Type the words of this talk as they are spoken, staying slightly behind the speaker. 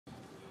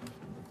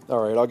All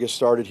right, I'll get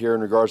started here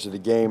in regards to the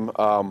game.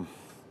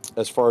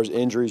 As far as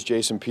injuries,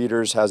 Jason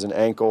Peters has an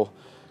ankle.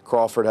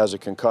 Crawford has a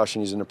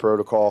concussion. He's in the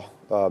protocol.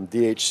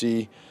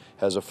 DHC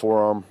has a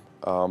forearm.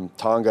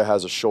 Tonga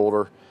has a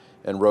shoulder,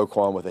 and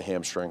Roquan with a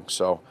hamstring.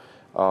 So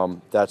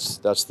that's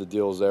the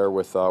deals there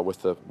with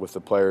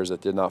the players that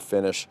did not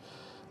finish.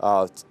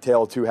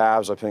 Tale of two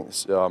halves. I think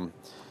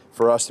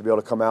for us to be able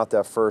to come out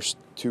that first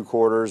two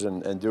quarters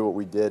and do what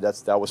we did,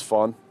 that was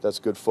fun. That's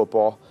good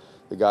football.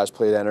 The guys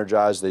played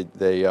energized.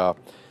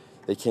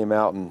 They came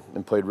out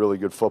and played really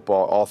good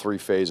football all three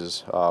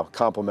phases,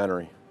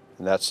 complementary,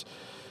 and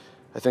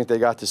I think they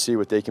got to see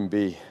what they can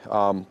be.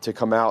 To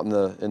come out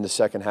in the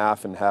second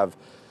half and have,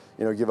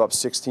 give up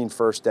 16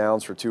 first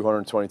downs for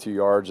 222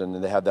 yards, and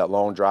then they had that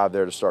long drive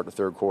there to start the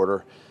third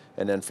quarter,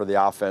 and then for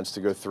the offense to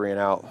go 3 and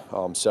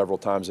out several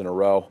times in a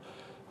row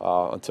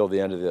until the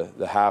end of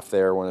the half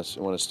there when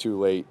it's too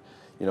late.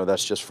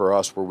 That's just for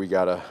us where we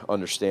got to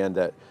understand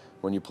that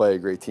when you play a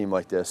great team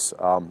like this,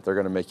 they're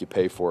going to make you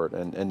pay for it,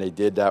 and they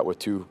did that with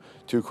two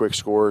quick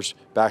scores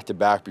back to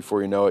back.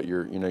 Before you know it,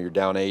 you're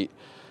down 8.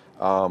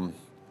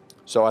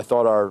 So I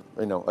thought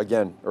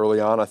again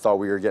early on, I thought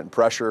we were getting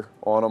pressure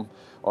on them,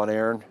 on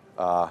Aaron.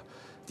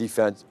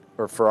 Defense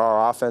or for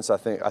our offense, I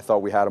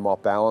thought we had them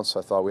off balance.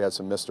 I thought we had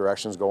some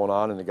misdirections going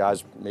on, and the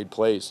guys made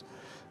plays.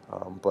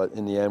 But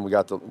in the end,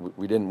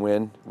 we didn't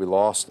win. We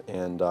lost,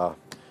 and so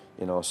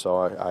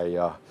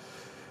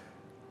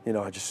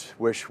I just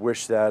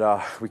wish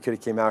that we could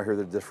have came out here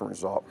with a different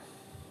result.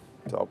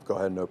 So I'll go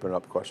ahead and open it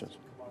up to questions.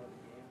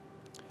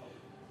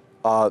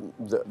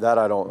 That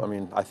I don't. I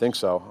mean, I think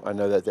so. I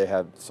know that they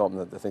had something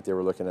that I think they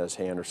were looking at his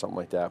hand or something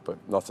like that, but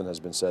nothing has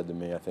been said to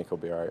me. I think he'll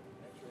be all right.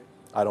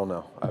 I don't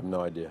know. I have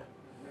no idea.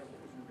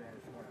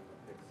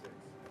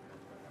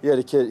 Yeah,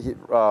 the kid,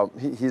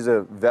 he's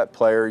a vet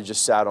player. He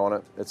just sat on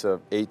it. It's a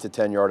 8 to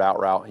 10 yard out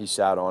route. He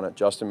sat on it.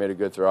 Justin made a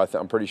good throw.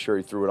 I'm pretty sure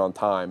he threw it on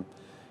time.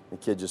 The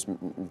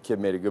kid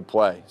made a good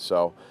play.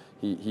 So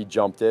he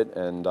jumped it,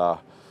 and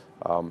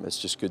it's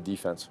just good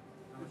defense.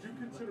 Did you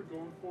consider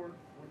going for it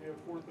when you had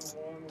 4th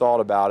and 1?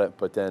 Thought about it,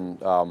 but then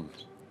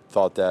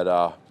thought that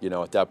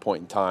at that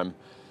point in time,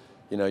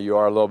 you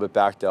are a little bit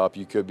backed up.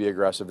 You could be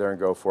aggressive there and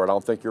go for it. I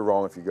don't think you're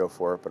wrong if you go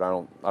for it, but I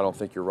don't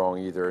think you're wrong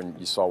either. And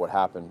you saw what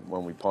happened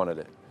when we punted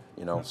it,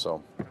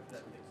 So.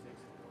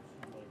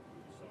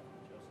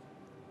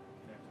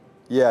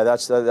 Yeah,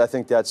 I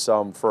think that's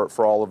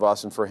for all of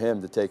us and for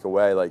him to take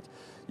away. Like,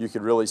 you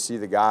could really see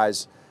the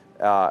guys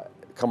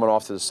coming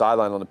off to the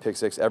sideline on the pick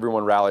six.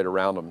 Everyone rallied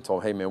around him and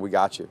told him, "Hey, man, we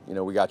got you.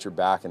 We got your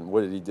back." And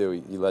what did he do?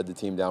 He led the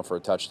team down for a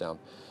touchdown.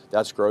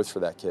 That's growth for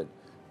that kid.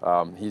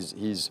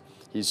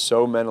 He's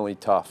so mentally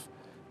tough,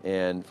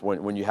 and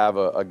when you have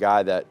a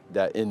guy that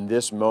in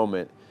this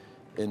moment,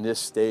 in this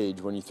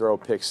stage, when you throw a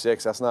pick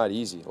six, that's not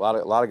easy. A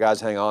lot of guys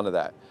hang on to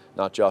that.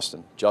 Not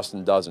Justin.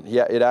 Justin doesn't.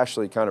 It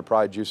actually kind of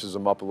probably juices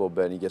him up a little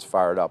bit, and he gets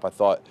fired up. I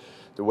thought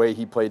the way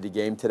he played the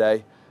game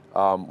today,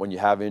 when you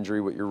have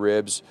injury with your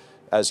ribs,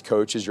 as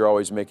coaches, you're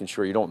always making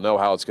sure you don't know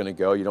how it's going to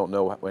go. You don't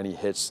know when he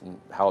hits and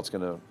how it's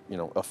going to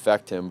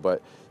affect him.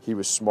 But he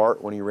was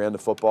smart when he ran the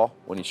football,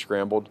 when he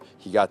scrambled.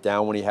 He got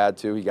down when he had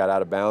to. He got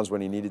out of bounds when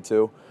he needed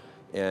to.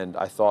 And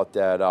I thought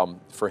that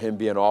for him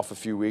being off a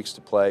few weeks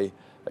to play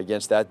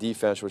against that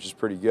defense, which is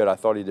pretty good, I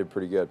thought he did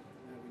pretty good.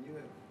 When your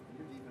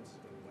defense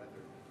has been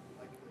weathered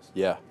like this,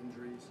 yeah,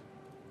 injuries,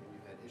 and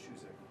you've had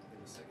issues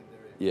in the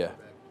secondary and yeah.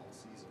 quarterback all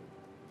season,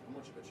 how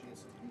much of a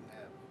chance do you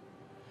have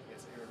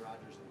against Aaron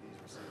Rodgers and these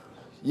receivers?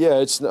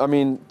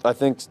 Yeah, I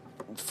think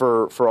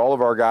for all of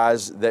our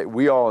guys, that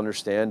we all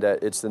understand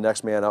that it's the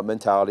next man up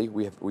mentality.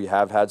 We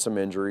have had some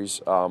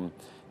injuries,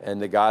 and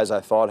the guys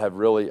I thought have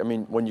really.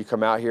 When you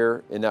come out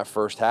here in that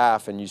first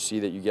half and you see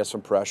that you get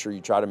some pressure,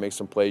 you try to make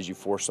some plays, you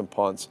force some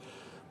punts,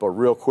 but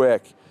real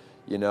quick,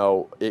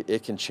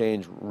 it can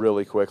change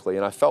really quickly.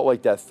 And I felt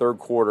like that third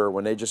quarter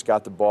when they just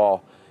got the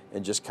ball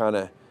and just kind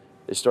of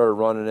they started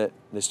running it,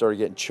 they started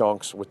getting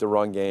chunks with the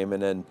run game,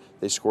 and then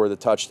they scored the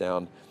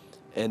touchdown.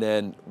 And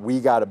then we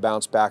got to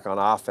bounce back on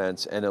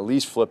offense and at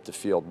least flip the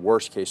field,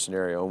 worst case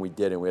scenario, and we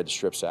did, and we had to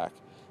strip sack.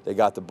 They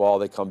got the ball,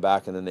 they come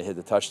back, and then they hit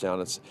the touchdown.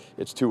 It's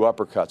 2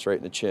 uppercuts right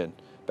in the chin,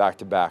 back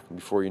to back. And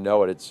before you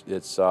know it,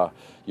 it's now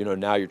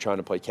you're trying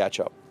to play catch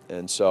up.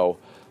 And so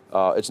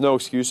it's no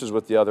excuses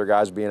with the other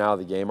guys being out of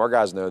the game. Our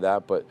guys know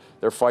that, but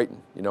they're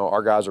fighting.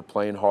 Our guys are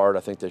playing hard.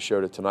 I think they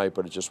showed it tonight,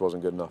 but it just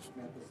wasn't good enough.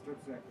 Matt, the strip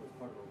sack was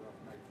part of a rough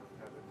night for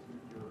Teven.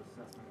 Your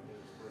assessment of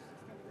his first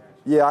extended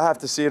action? Yeah, I have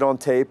to see it on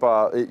tape.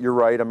 You're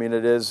right.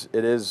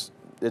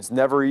 It's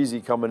never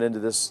easy coming into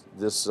this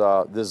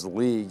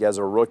league as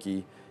a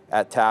rookie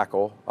at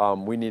tackle.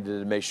 We needed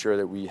to make sure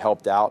that we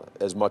helped out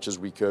as much as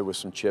we could with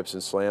some chips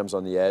and slams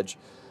on the edge.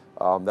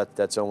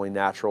 That's only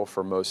natural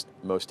for most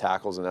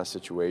tackles in that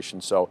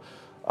situation. So,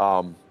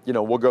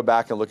 we'll go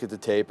back and look at the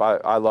tape.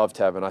 I love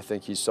Teven. I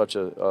think he's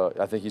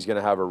I think he's going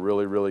to have a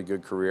really, really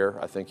good career.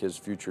 I think his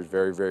future is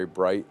very, very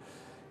bright.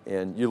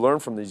 And you learn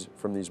from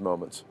these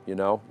moments,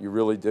 you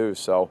really do.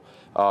 So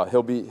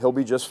he'll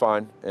be just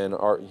fine, and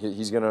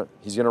he's gonna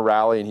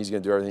rally, and he's gonna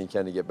do everything he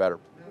can to get better.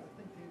 I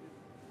think David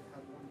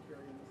had 1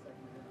 carry in the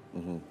second half.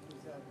 Mm-hmm. Is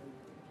that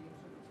a game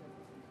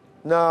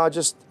circumstance? No,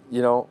 just,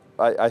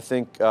 I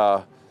think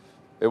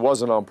it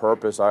wasn't on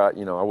purpose. I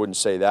wouldn't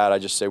say that. I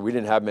just say we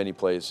didn't have many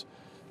plays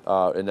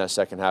in that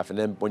second half. And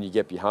then when you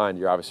get behind,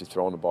 you're obviously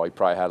throwing the ball. You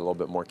probably had a little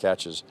bit more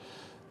catches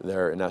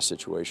there in that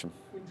situation.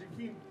 When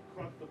Jakeem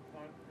caught the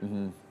punt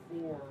Mm-hmm. at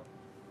 4,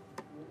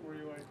 were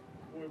you like,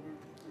 boy,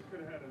 we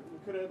could have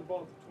had the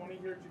ball at 20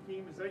 here,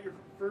 Jakeem? Is that your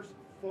first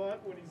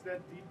thought when he's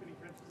that deep and he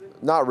catches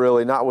it? Not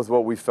really. Not with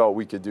what we felt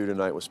we could do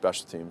tonight with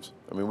special teams.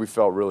 I mean, we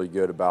felt really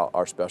good about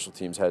our special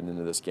teams heading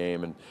into this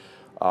game. And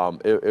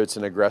it's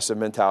an aggressive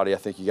mentality. I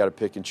think you got to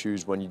pick and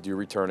choose when you do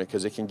return it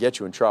because it can get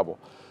you in trouble.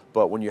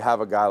 But when you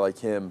have a guy like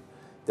him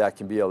that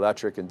can be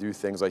electric and do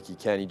things like he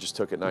can, he just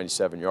took it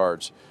 97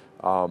 yards.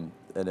 And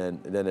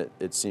then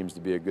it seems to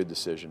be a good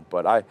decision.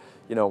 But I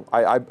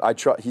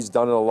trust. He's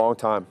done it a long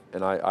time,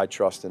 and I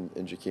trust in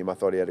Jakeem. I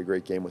thought he had a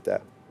great game with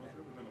that.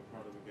 What's been a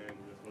part of the game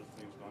where your special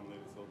teams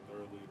dominated so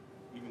thoroughly,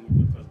 even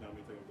with the touchdown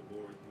being taken off the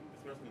board,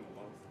 especially in the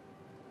loss?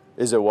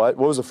 Is it what?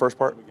 What was the first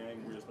part? The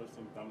game where your special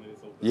teams dominated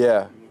so thoroughly,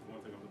 Yeah. even with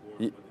one taken off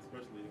the board, but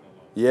especially in the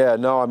loss. Yeah,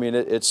 no, I mean,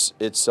 it's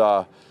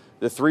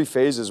the 3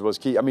 phases was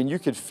key. I mean, you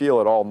could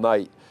feel it all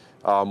night,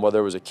 whether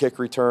it was a kick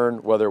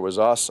return, whether it was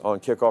us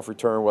on kickoff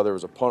return, whether it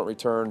was a punt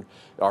return,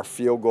 our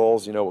field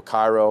goals, with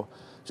Cairo,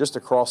 just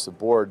across the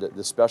board,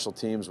 the special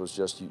teams was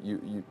just,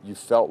 you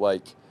felt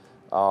like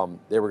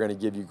they were going to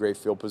give you great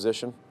field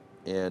position,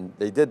 and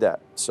they did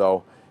that.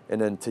 So, and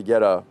then to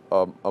get a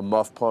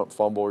muff punt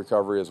fumble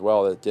recovery as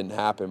well, that didn't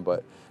happen,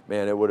 but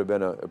man, it would have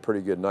been a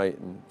pretty good night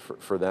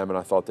for them, and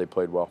I thought they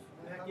played well.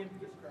 How would you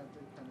describe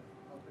the kind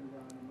of up and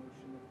down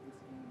emotion of this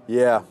game?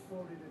 Yeah. You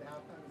quoted at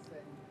halftime as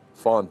saying,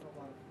 Fun. "It was a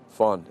lot of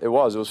fun." Fun. It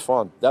was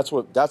fun.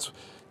 That's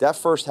that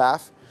first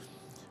half,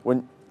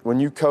 when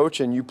you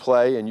coach and you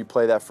play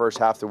that first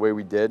half the way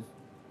we did,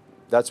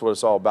 that's what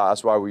it's all about.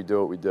 That's why we do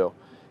what we do.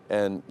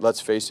 And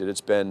let's face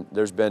it,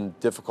 there's been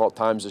difficult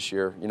times this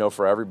year,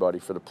 for everybody,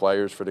 for the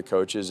players, for the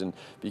coaches, and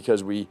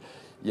because we,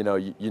 you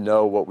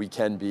know what we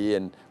can be,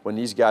 and when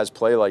these guys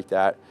play like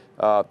that,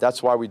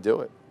 that's why we do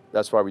it.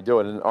 That's why we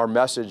do it. And our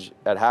message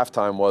at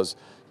halftime was,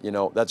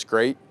 that's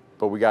great,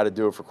 but we got to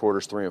do it for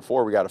quarters 3 and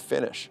 4. We got to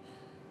finish.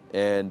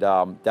 And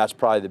that's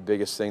probably the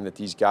biggest thing that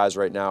these guys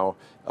right now,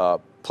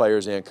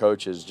 players and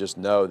coaches, just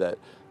know that,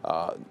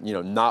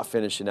 not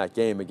finishing that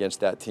game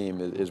against that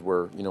team is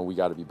where, we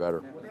got to be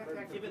better.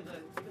 Given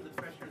the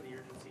pressure and the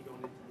urgency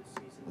going into this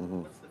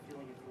season, what's the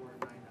feeling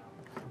at 4-9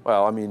 now?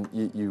 Well, I mean,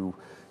 you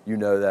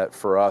know that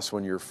for us,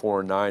 when you're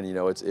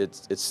 4-9,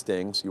 it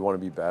stings. You want to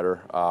be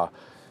better.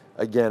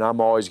 Again,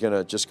 I'm always going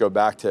to just go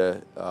back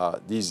to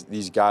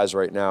these guys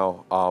right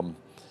now.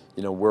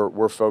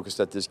 We're focused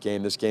at this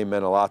game. This game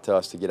meant a lot to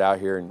us to get out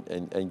here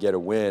and get a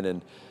win.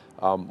 And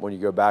when you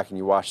go back and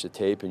you watch the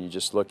tape and you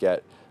just look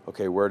at,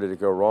 okay, where did it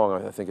go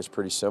wrong? I think it's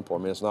pretty simple. I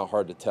mean, it's not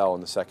hard to tell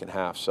in the second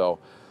half. So,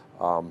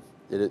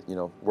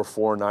 we're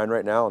 4-9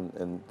 right now,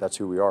 and that's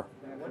who we are.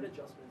 What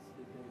adjustments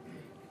did they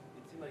make?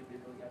 It seemed like they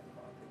really got the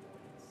ball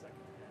going in the second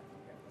half.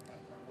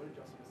 What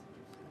adjustments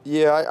did you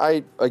see? Yeah,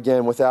 I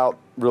again, without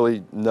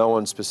really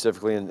knowing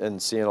specifically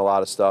and seeing a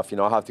lot of stuff,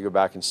 I'll have to go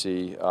back and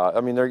see. I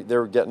mean,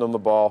 they're getting on the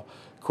ball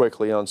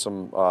quickly on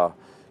some,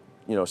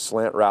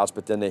 slant routes,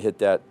 but then they hit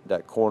the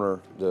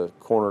corner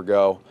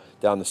go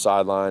down the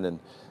sideline and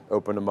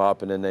open them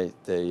up, and then they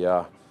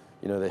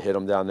hit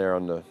them down there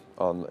in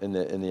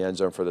the end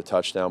zone for the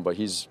touchdown. But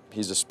he's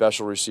a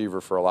special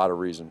receiver for a lot of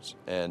reasons,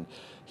 and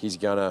he's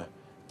gonna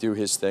do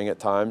his thing at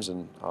times,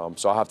 and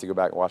so I'll have to go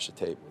back and watch the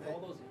tape. With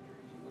all those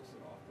injuries you listed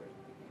off right at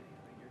the beginning,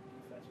 I mean, your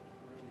defense was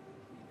really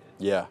depleted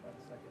Yeah. by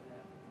the second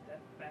half. Did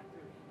that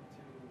factor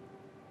into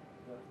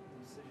the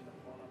decision to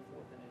punt on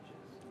 4th and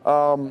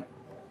inches?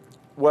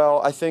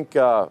 Well, I think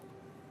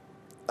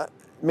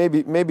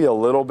maybe a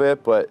little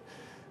bit, but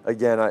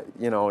again,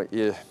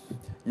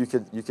 you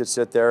could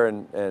sit there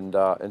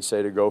and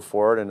say to go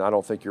for it, and I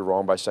don't think you're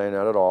wrong by saying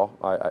that at all.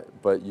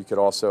 But you could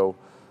also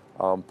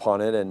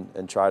punt it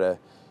and try to,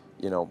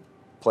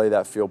 play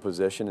that field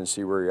position and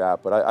see where you're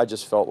at. But I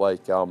just felt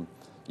like,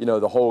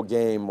 the whole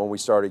game when we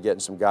started getting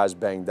some guys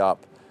banged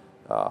up,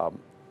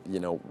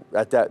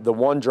 at the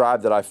one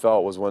drive that I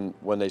felt was when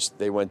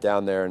they went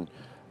down there and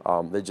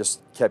they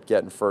just kept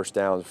getting first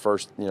down,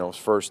 first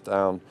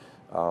down.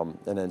 And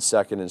then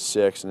 2nd and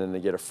 6, and then they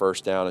get a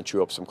first down and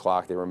chew up some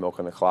clock. They were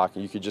milking the clock,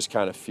 and you could just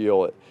kind of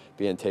feel it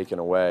being taken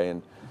away,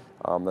 and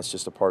that's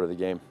just a part of the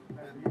game. For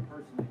you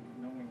personally,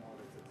 knowing all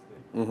that's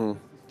at stake, Mm-hmm. what's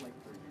this like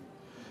for you?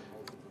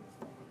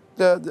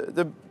 In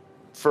the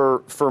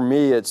moment? For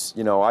me, it's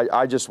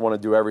I just want to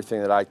do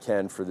everything that I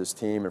can for this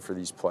team and for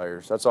these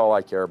players. That's all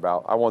I care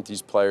about. I want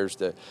these players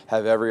to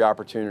have every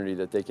opportunity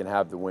that they can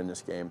have to win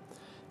this game,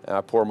 and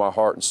I pour my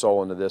heart and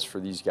soul into this for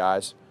these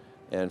guys,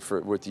 and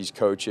with these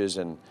coaches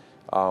and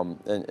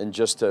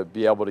just to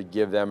be able to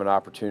give them an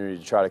opportunity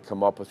to try to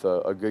come up with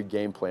a good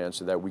game plan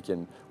so that we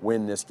can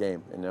win this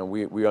game. And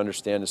we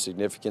understand the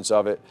significance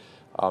of it.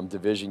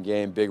 Division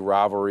game, big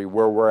rivalry,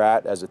 where we're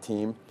at as a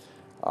team.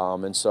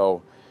 And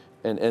so,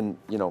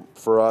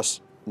 for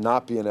us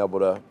not being able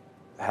to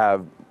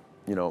have,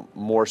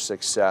 more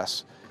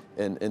success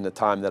in the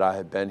time that I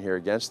had been here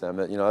against them.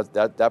 You know,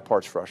 that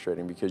part's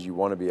frustrating because you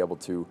want to be able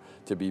to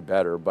be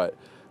better. But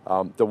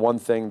the one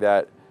thing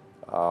that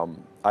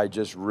I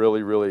just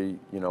really,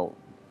 you know,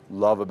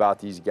 love about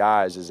these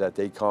guys is that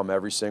they come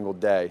every single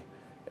day,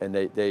 and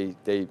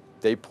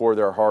they pour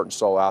their heart and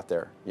soul out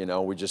there. You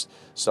know, we just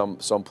some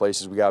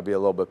places we got to be a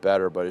little bit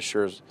better, but it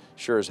sure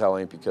as hell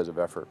ain't because of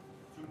effort.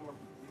 Two more.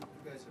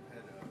 You guys have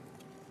had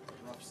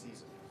a rough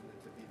season,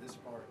 and to be this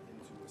far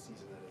into a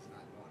season that has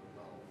not gone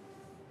well,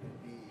 and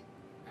be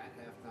at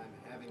halftime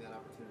having that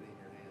opportunity in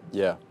your hands.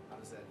 Yeah. How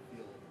does that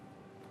feel?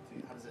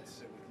 How does that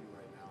sit with you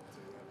right now to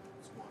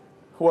squander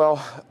that?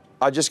 Well,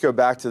 I just go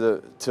back to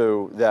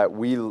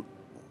that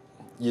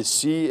you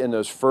see in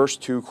those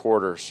first 2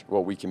 quarters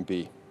what we can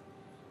be,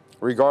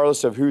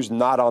 regardless of who's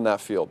not on that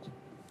field,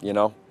 you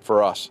know,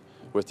 for us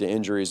with the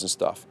injuries and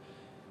stuff.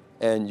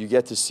 And you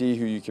get to see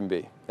who you can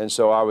be. And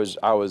so I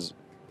was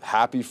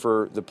happy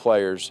for the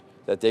players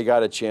that they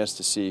got a chance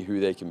to see who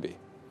they can be.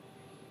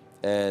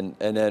 And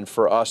then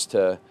for us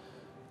to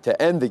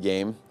end the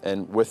game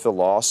and with the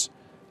loss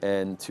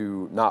and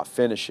to not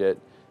finish it,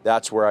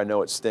 that's where I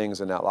know it stings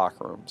in that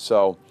locker room.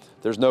 So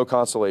there's no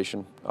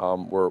consolation.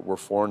 We're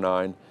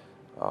 4-9.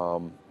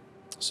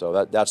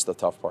 So that's the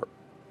tough part.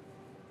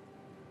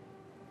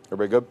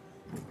 Everybody good?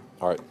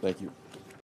 All right, thank you.